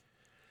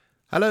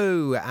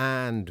Hello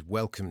and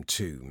welcome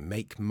to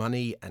Make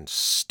Money and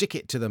Stick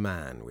It to the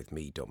Man with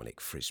me, Dominic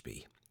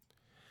Frisby.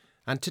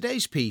 And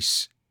today's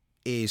piece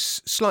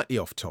is slightly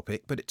off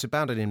topic, but it's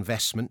about an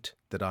investment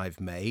that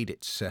I've made.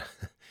 It's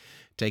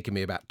taken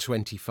me about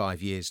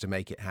 25 years to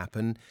make it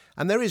happen.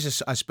 And there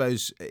is, I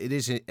suppose, it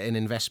is an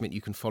investment you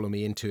can follow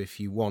me into if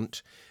you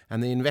want.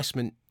 And the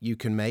investment you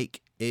can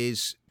make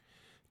is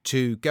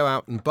to go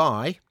out and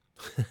buy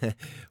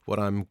what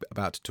I'm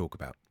about to talk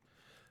about.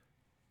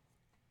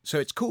 So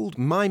it's called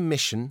My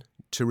Mission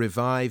to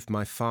Revive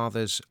My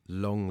Father's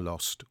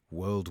Long-Lost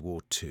World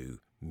War II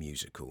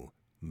Musical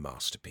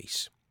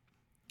Masterpiece.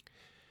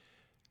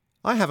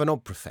 I have an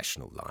odd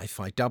professional life.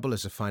 I double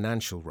as a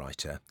financial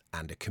writer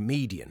and a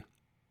comedian.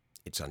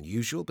 It's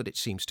unusual, but it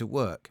seems to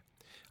work.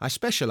 I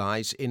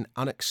specialise in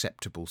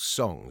unacceptable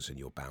songs, and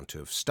you're bound to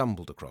have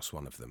stumbled across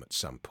one of them at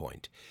some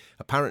point.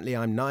 Apparently,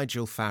 I'm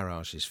Nigel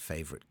Farage's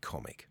favourite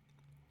comic.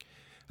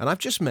 And I've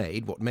just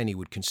made what many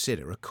would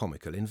consider a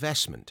comical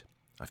investment.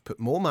 I've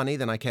put more money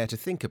than I care to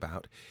think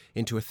about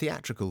into a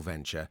theatrical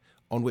venture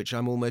on which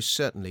I'm almost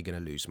certainly going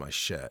to lose my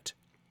shirt.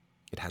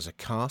 It has a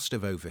cast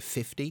of over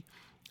 50,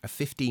 a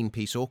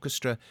 15-piece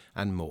orchestra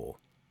and more.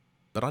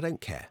 But I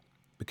don't care,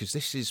 because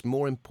this is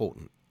more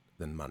important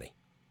than money.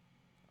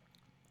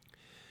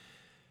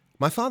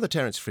 My father,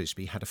 Terence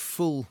Frisby, had a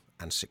full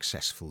and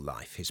successful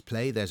life. His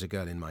play, There's a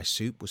Girl in My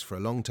Soup, was for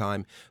a long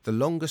time the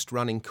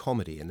longest-running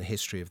comedy in the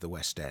history of the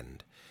West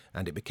End,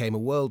 and it became a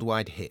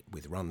worldwide hit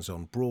with runs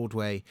on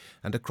Broadway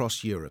and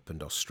across Europe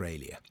and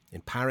Australia,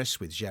 in Paris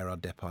with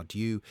Gérard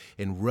Depardieu,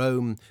 in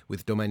Rome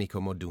with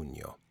Domenico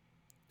Modugno.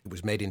 It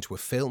was made into a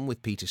film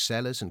with Peter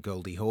Sellers and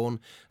Goldie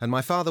Hawn, and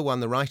my father won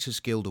the Writers'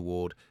 Guild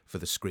Award for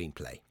the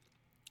screenplay.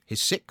 His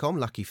sitcom,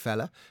 Lucky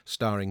Fella,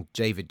 starring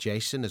David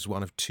Jason as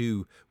one of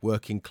two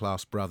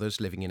working-class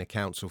brothers living in a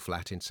council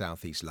flat in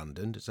southeast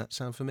London, does that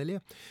sound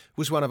familiar?,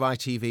 was one of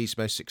ITV's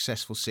most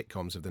successful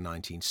sitcoms of the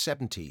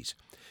 1970s.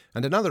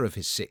 And another of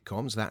his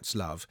sitcoms, That's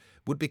Love,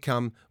 would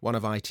become one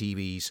of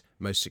ITV's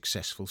most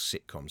successful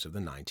sitcoms of the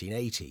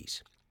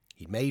 1980s.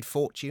 He made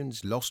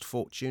fortunes, lost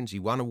fortunes, he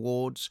won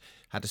awards,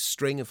 had a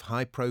string of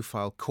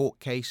high-profile court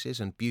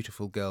cases and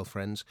beautiful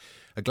girlfriends,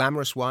 a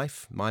glamorous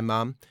wife, my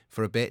mum,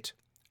 for a bit,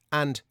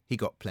 and he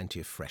got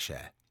plenty of fresh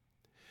air.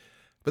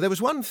 But there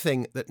was one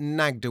thing that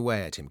nagged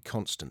away at him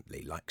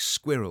constantly, like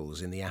squirrels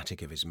in the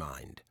attic of his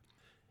mind.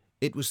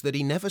 It was that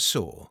he never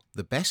saw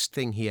the best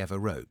thing he ever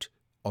wrote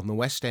on the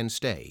West End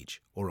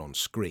stage or on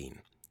screen.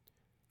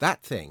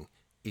 That thing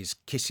is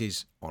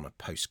kisses on a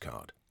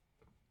postcard.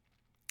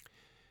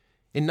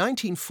 In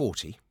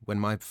 1940,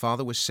 when my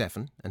father was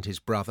 7 and his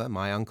brother,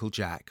 my Uncle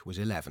Jack, was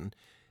 11,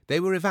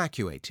 they were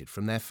evacuated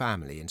from their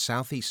family in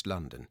southeast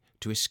London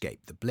to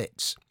escape the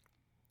Blitz.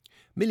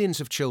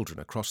 Millions of children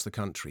across the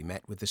country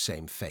met with the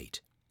same fate.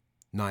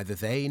 Neither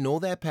they nor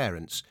their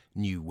parents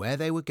knew where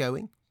they were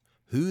going,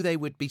 who they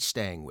would be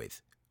staying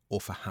with, or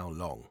for how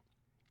long.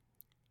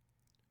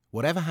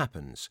 "Whatever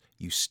happens,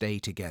 you stay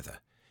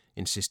together,"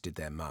 insisted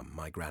their mum,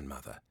 my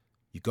grandmother.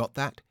 "You got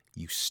that?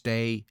 You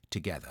stay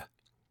together."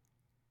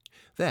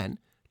 Then,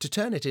 to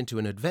turn it into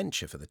an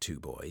adventure for the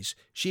two boys,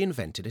 she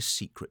invented a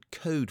secret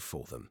code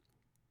for them.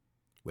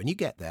 "When you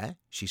get there,"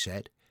 she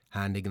said,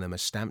 handing them a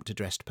stamped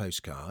addressed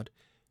postcard,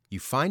 "you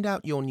find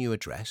out your new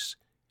address,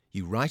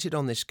 you write it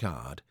on this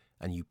card,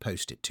 and you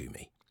post it to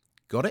me.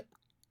 Got it?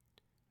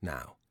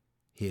 Now,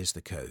 here's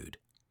the code.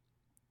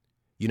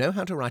 You know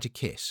how to write a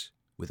kiss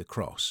with a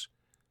cross?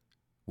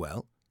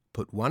 Well,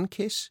 put 1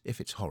 kiss if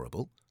it's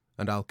horrible,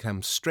 and I'll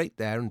come straight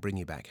there and bring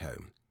you back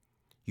home.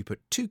 You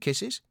put 2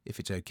 kisses if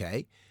it's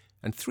okay,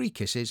 and 3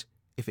 kisses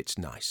if it's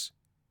nice.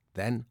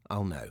 Then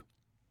I'll know."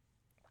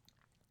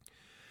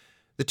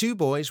 The two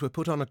boys were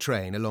put on a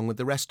train along with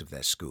the rest of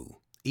their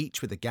school,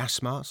 each with a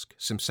gas mask,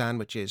 some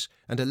sandwiches,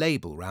 and a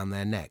label round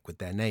their neck with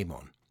their name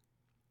on.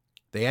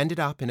 They ended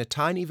up in a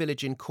tiny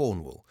village in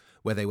Cornwall,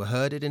 where they were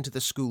herded into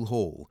the school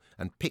hall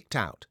and picked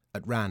out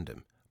at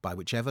random by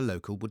whichever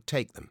local would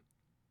take them.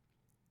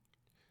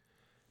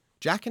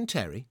 Jack and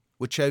Terry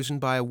were chosen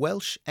by a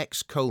Welsh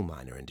ex-coal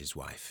miner and his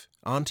wife,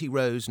 Auntie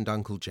Rose and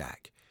Uncle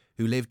Jack,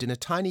 who lived in a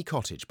tiny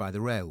cottage by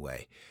the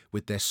railway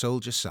with their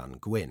soldier son,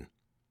 Gwyn.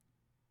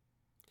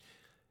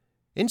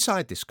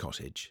 Inside this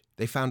cottage,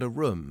 they found a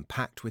room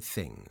packed with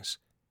things.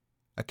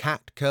 A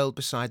cat curled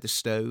beside the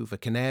stove, a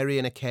canary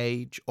in a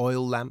cage,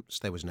 oil lamps,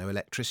 there was no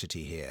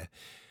electricity here,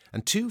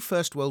 and 2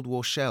 First World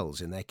War shells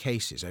in their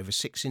cases over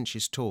 6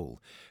 inches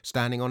tall,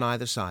 standing on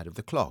either side of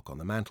the clock on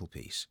the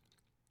mantelpiece.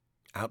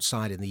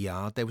 Outside in the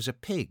yard there was a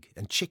pig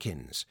and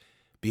chickens.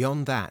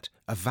 Beyond that,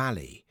 a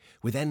valley,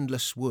 with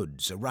endless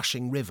woods, a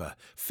rushing river,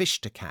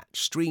 fish to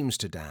catch, streams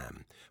to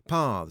dam,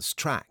 paths,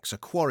 tracks, a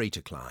quarry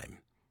to climb.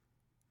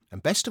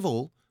 And best of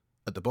all,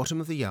 at the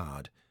bottom of the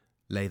yard,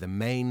 lay the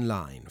main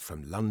line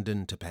from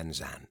London to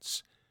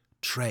Penzance.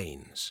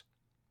 Trains.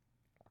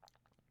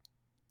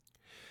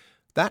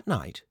 That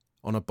night,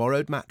 on a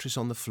borrowed mattress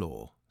on the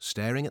floor,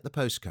 staring at the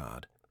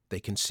postcard, they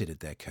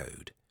considered their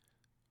code.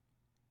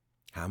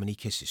 How many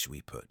kisses should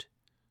we put?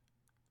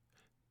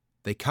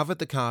 They covered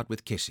the card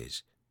with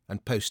kisses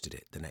and posted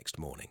it the next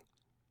morning.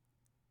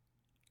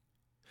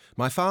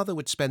 My father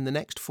would spend the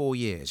next 4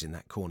 years in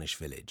that Cornish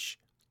village.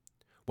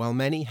 While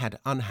many had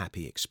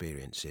unhappy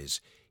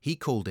experiences, he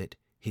called it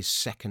his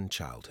second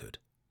childhood.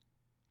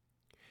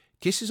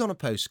 Kisses on a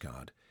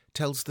Postcard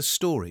tells the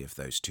story of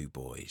those two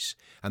boys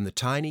and the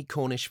tiny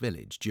Cornish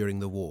village during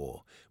the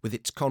war, with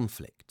its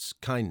conflicts,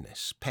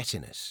 kindness,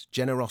 pettiness,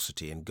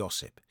 generosity and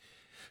gossip,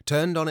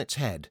 turned on its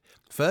head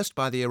first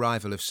by the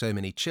arrival of so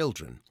many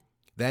children,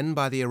 then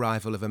by the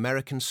arrival of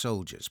American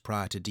soldiers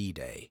prior to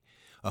D-Day,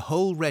 a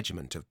whole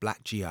regiment of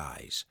black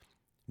GIs.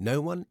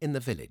 No one in the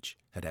village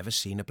had ever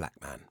seen a black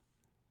man.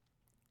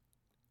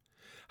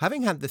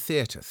 Having had the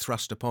theatre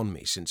thrust upon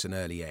me since an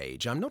early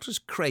age, I'm not as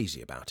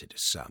crazy about it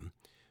as some.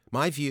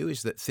 My view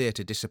is that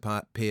theatre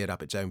disappeared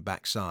up its own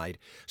backside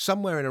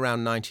somewhere in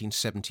around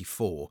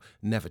 1974,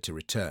 never to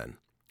return.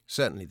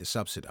 Certainly the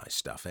subsidised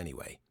stuff,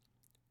 anyway.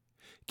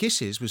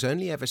 Kisses was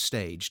only ever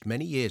staged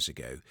many years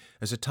ago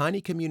as a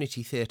tiny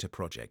community theatre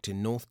project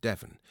in North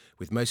Devon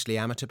with mostly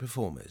amateur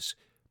performers,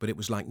 but it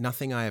was like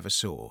nothing I ever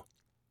saw.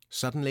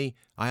 Suddenly,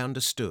 I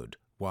understood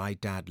why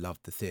Dad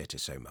loved the theatre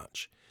so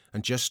much,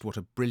 and just what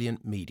a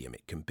brilliant medium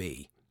it can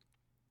be.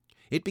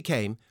 It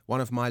became one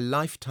of my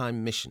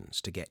lifetime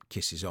missions to get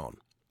Kisses on,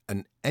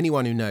 and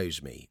anyone who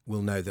knows me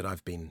will know that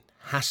I've been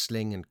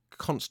hassling and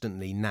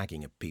constantly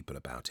nagging at people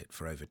about it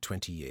for over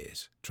 20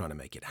 years, trying to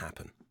make it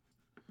happen.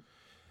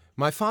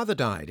 My father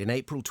died in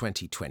April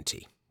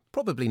 2020.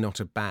 Probably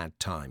not a bad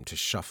time to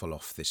shuffle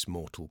off this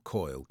mortal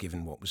coil,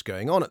 given what was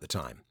going on at the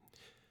time.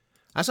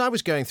 As I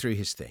was going through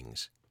his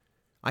things,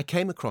 I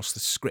came across the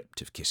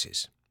script of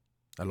Kisses,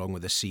 along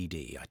with a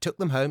CD. I took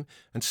them home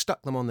and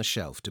stuck them on the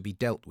shelf to be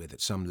dealt with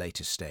at some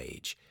later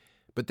stage.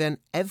 But then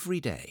every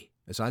day,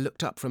 as I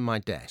looked up from my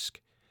desk,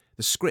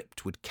 the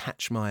script would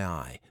catch my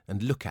eye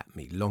and look at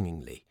me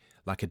longingly,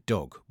 like a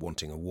dog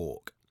wanting a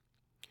walk.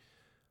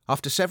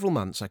 After several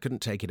months, I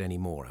couldn't take it any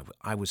more.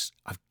 I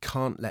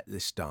can't let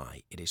this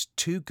die. It is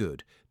too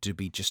good to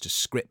be just a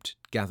script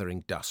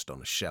gathering dust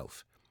on a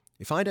shelf.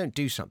 If I don't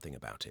do something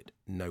about it,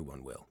 no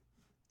one will.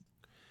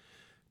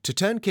 To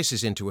turn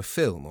Kisses into a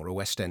film or a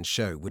West End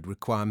show would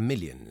require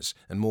millions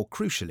and, more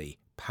crucially,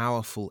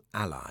 powerful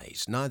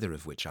allies, neither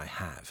of which I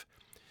have.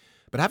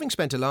 But having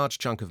spent a large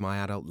chunk of my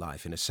adult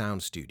life in a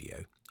sound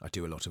studio, I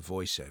do a lot of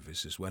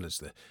voiceovers as well as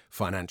the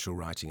financial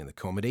writing and the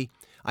comedy,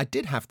 I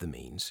did have the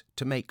means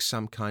to make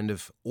some kind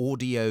of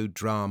audio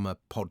drama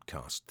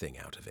podcast thing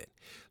out of it,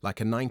 like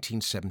a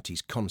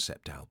 1970s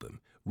concept album,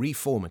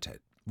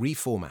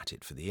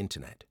 reformatted for the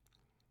internet.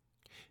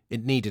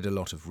 It needed a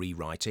lot of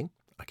rewriting.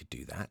 I could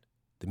do that.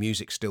 The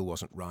music still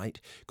wasn't right.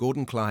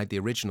 Gordon Clyde, the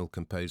original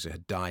composer,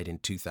 had died in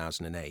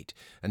 2008,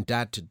 and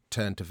Dad had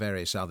turned to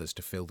various others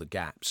to fill the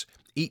gaps.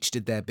 Each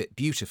did their bit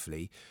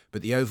beautifully,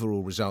 but the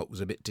overall result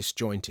was a bit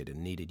disjointed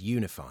and needed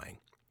unifying.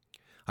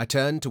 I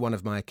turned to one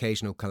of my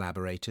occasional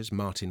collaborators,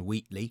 Martin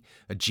Wheatley,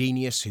 a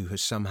genius who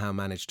has somehow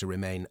managed to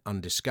remain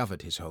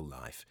undiscovered his whole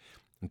life.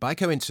 And by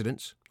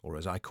coincidence, or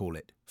as I call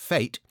it,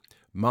 fate,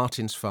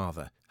 Martin's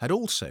father had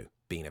also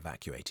been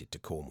evacuated to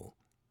Cornwall.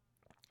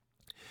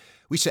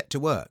 We set to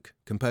work,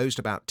 composed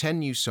about 10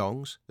 new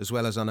songs, as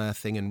well as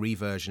unearthing and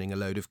reversioning a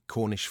load of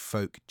Cornish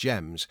folk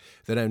gems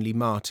that only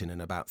Martin and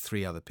about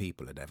 3 other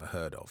people had ever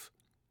heard of.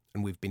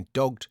 And we've been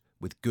dogged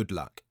with good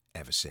luck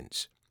ever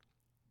since.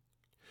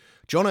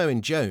 John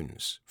Owen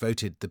Jones,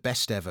 voted the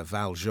best ever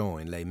Valjean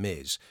in Les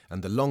Mis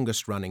and the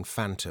longest running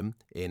Phantom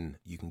in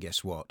You Can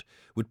Guess What,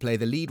 would play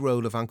the lead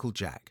role of Uncle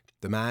Jack,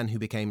 the man who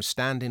became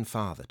stand-in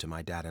father to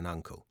my dad and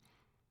uncle.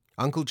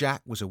 Uncle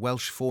Jack was a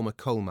Welsh former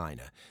coal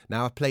miner,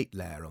 now a plate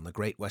layer on the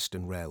Great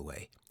Western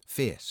Railway,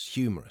 fierce,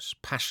 humorous,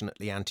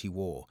 passionately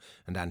anti-war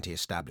and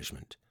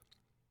anti-establishment.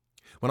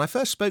 When I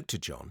first spoke to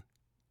John,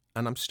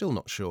 and I'm still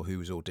not sure who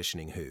was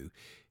auditioning who,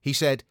 he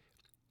said,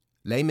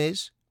 Les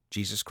Mis,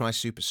 Jesus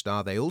Christ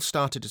Superstar, they all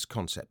started as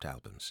concept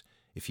albums.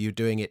 If you're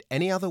doing it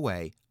any other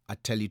way,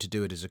 I'd tell you to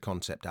do it as a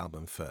concept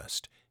album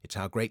first. It's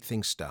how great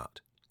things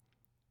start.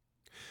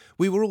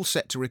 We were all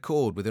set to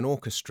record with an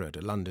orchestra at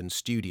a London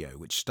studio,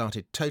 which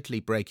started totally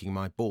breaking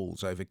my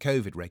balls over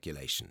COVID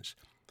regulations.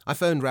 I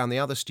phoned round the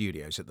other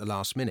studios at the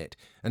last minute,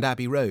 and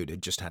Abbey Road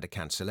had just had a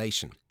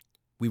cancellation.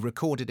 We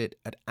recorded it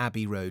at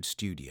Abbey Road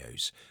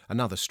Studios,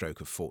 another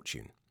stroke of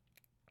fortune.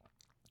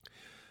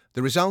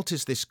 The result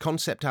is this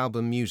concept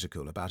album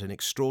musical about an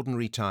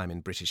extraordinary time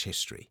in British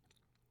history.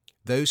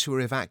 Those who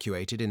were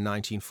evacuated in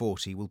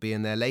 1940 will be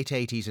in their late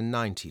 80s and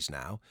 90s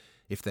now,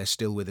 if they're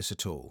still with us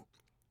at all.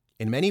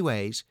 In many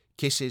ways,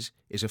 Kisses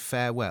is a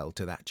farewell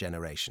to that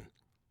generation.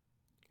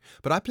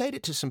 But I played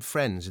it to some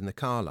friends in the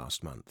car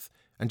last month,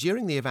 and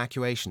during the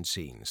evacuation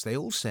scenes, they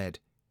all said,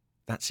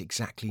 that's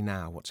exactly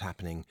now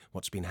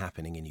what's been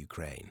happening in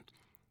Ukraine.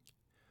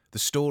 The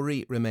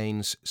story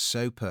remains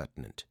so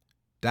pertinent.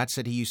 Dad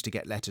said he used to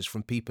get letters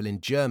from people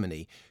in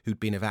Germany who'd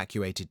been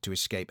evacuated to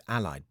escape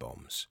Allied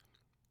bombs.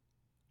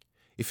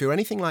 If you're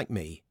anything like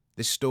me,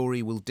 this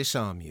story will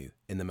disarm you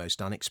in the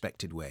most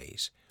unexpected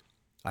ways.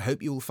 I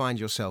hope you will find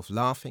yourself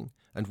laughing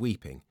and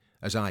weeping,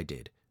 as I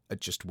did,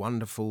 at just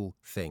wonderful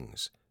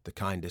things the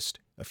kindest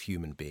of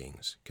human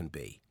beings can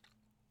be.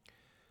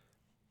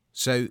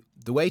 So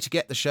the way to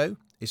get the show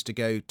is to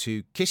go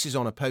to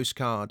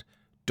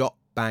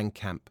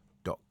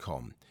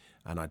kissesonapostcard.bandcamp.com,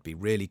 and I'd be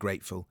really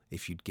grateful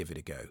if you'd give it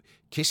a go.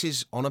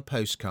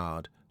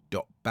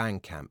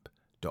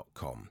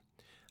 kissesonapostcard.bandcamp.com.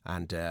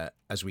 And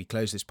as we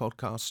close this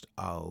podcast,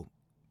 I'll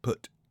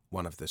put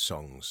one of the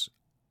songs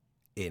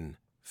in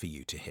for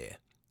you to hear.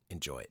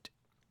 Enjoy it.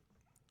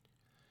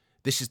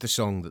 This is the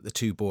song that the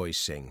two boys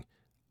sing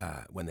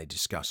when they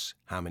discuss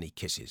how many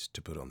kisses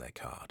to put on their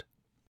card.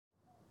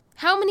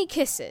 How many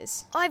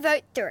kisses? I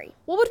vote 3.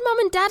 What would Mum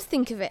and Dad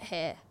think of it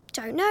here?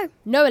 Don't know.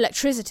 No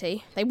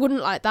electricity. They wouldn't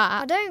like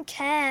that. I don't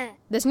care.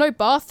 There's no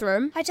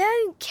bathroom. I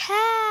don't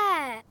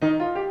care.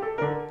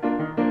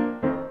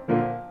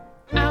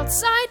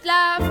 Outside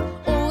lab,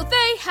 all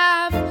they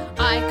have.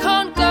 I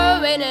can't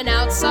go in an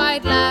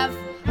outside lab.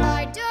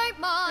 I don't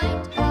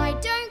mind. I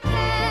don't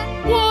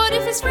care. What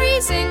if it's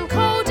freezing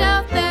cold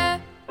out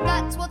there?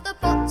 That's what the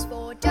pot's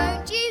for,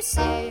 don't you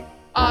see?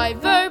 I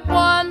vote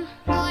 1.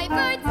 I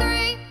vote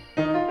 3.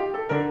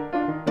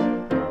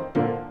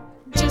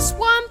 Just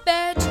one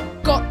bed,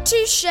 got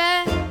to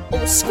share,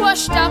 all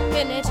squashed up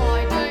in it.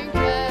 I don't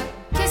care.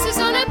 Kisses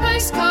on a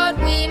postcard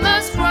we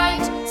must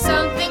write,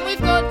 something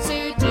we've got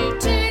to do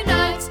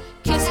tonight.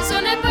 Kisses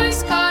on a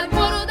postcard,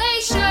 what'll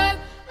they show?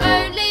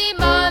 Only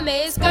Mum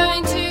is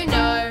going to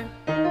know.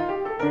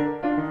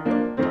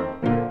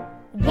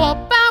 What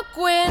about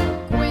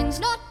Gwyn?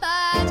 Gwyn's not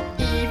bad,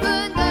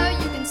 even though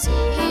you can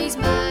see he's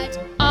mad.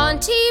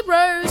 Auntie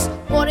Rose,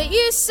 what do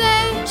you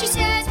say? She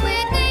says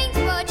weird things,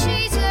 but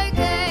she's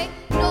okay.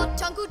 Not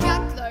Uncle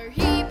Jack, though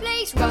he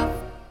plays rough.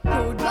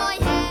 Pulled my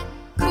hair,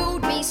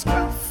 called me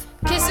scruff.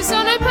 Kisses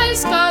on a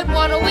postcard,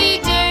 what'll we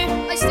do?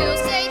 I still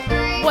say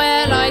 3.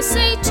 Well, I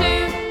say 2.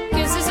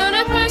 Kisses on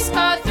a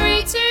postcard,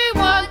 3, 2,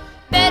 1.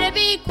 Better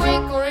be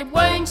quick or it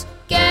won't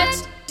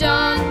get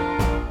done.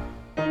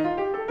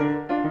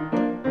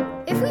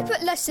 If we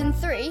put less than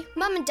 3,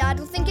 Mum and Dad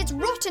will think it's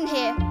rotten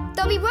here.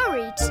 They'll be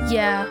worried.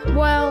 Yeah,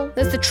 well,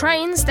 there's the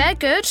trains, they're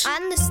good.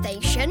 And the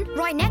station,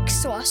 right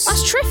next to us.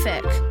 That's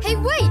terrific. Hey,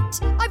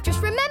 wait! I've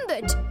just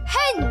remembered.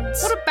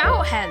 Hens! What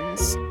about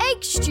hens?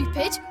 Eggs,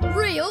 stupid.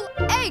 Real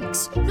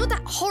eggs. Not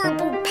that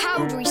horrible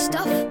powdery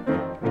stuff.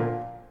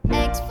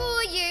 Eggs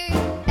for you,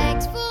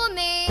 eggs for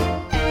me,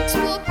 eggs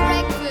for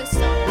breakfast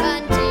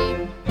and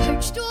tea.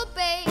 Poached or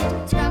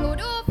baked,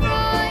 scrambled or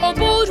fried. On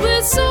board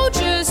with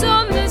soldiers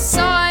on the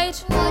side.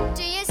 What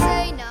do you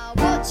say now?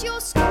 What's your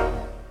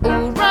score?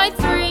 All right,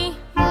 3.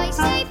 I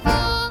say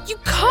 4. You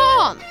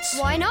can't!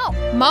 Why not?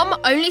 Mum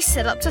only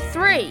said up to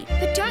 3.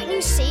 But don't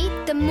you see?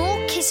 The more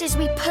kisses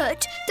we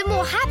put, the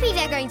more happy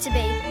they're going to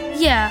be.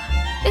 Yeah,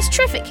 it's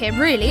terrific here,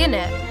 really, isn't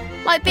it?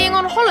 Like being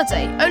on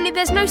holiday, only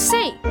there's no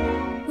sea.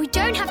 We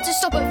don't have to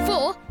stop at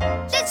 4.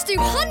 Let's do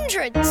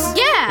hundreds.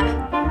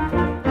 Yeah!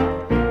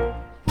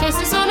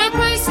 Kisses on a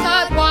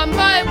postcard, 1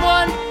 by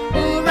 1.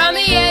 All round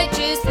the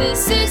edges,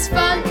 this is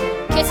fun.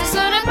 Kisses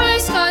on a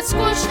postcard,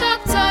 squashed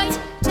up tight,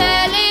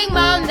 telling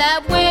Mum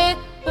that we're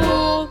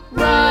all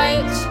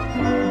right.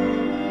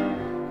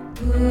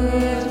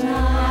 Good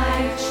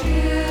night,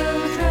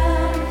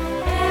 children,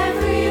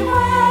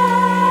 everywhere.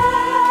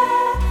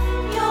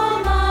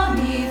 Your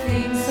mommy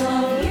thinks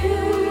of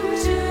you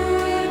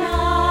tonight.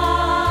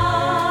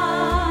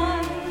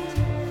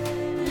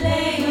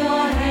 Lay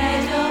your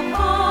head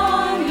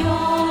upon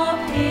your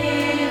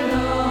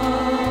pillow.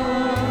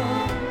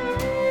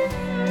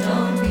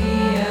 Don't be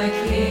a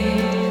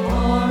kid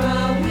or a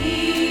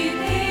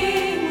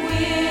weeping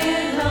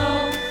willow.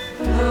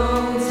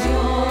 Close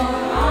your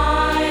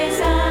eyes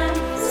and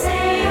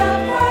say a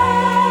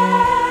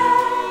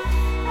prayer,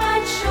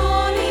 and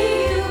surely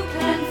you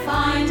can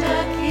find a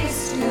kiss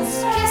to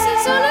spare.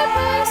 Kisses on a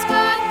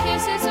postcard,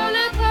 kisses on a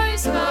postcard.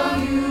 Though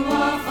you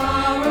are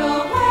far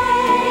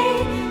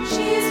away,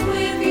 she's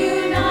with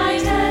you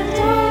night and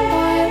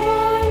day.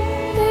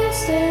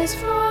 This is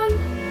fun.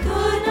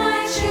 Good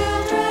night,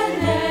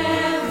 children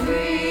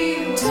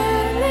everywhere.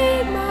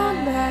 Telling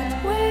Mum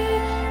that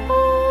we're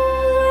all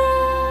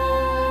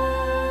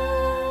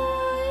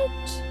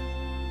right.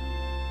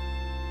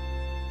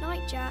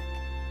 Night, Jack.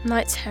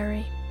 Night,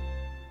 Terry.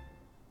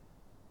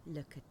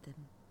 Look at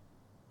them,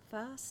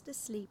 fast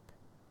asleep,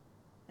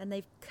 and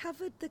they've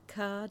covered the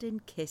card in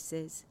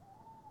kisses.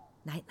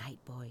 Night-night,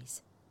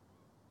 boys.